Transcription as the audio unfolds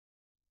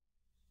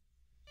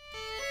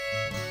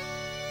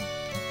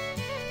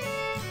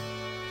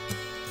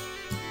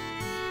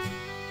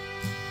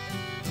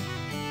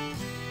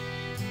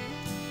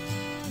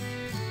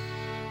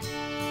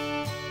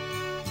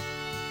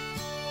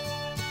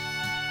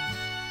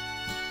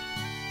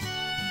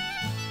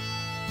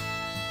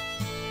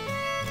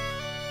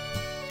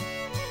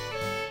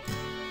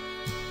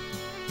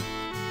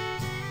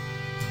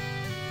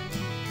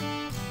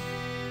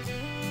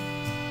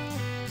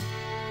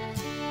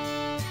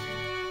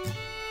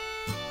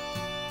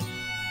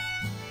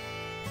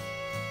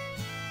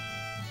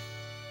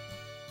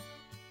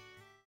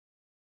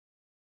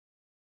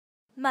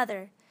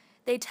Mother,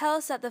 they tell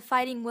us that the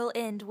fighting will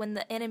end when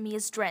the enemy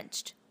is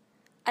drenched.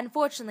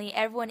 Unfortunately,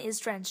 everyone is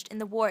drenched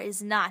and the war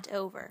is not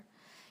over.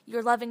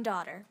 Your loving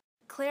daughter,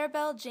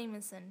 Clarabelle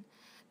Jamieson,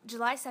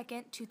 July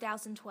 2nd,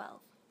 2012.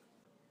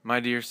 My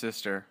dear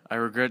sister, I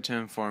regret to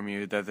inform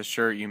you that the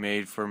shirt you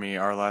made for me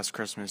our last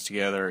Christmas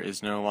together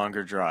is no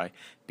longer dry.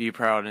 Be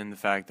proud in the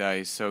fact that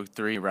I soaked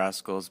 3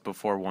 rascals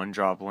before one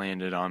drop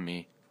landed on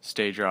me.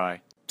 Stay dry.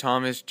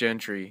 Thomas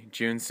Gentry,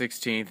 June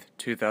 16th,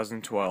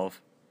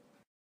 2012.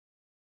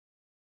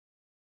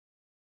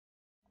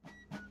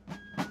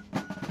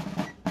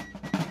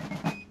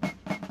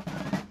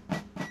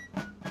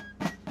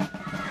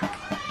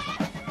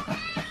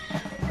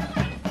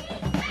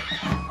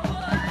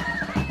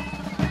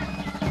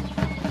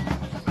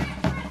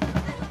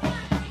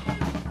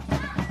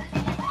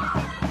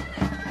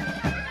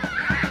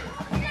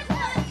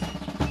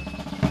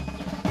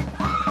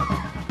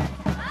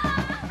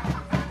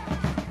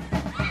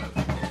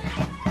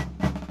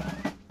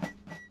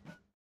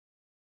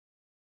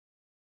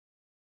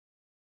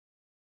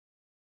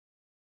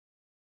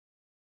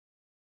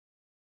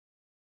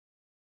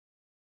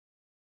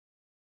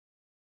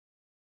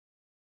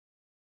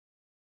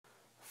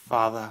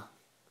 Father,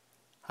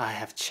 I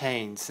have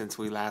changed since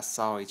we last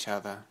saw each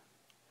other.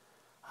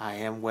 I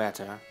am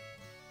wetter,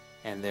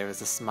 and there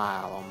is a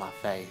smile on my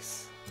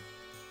face.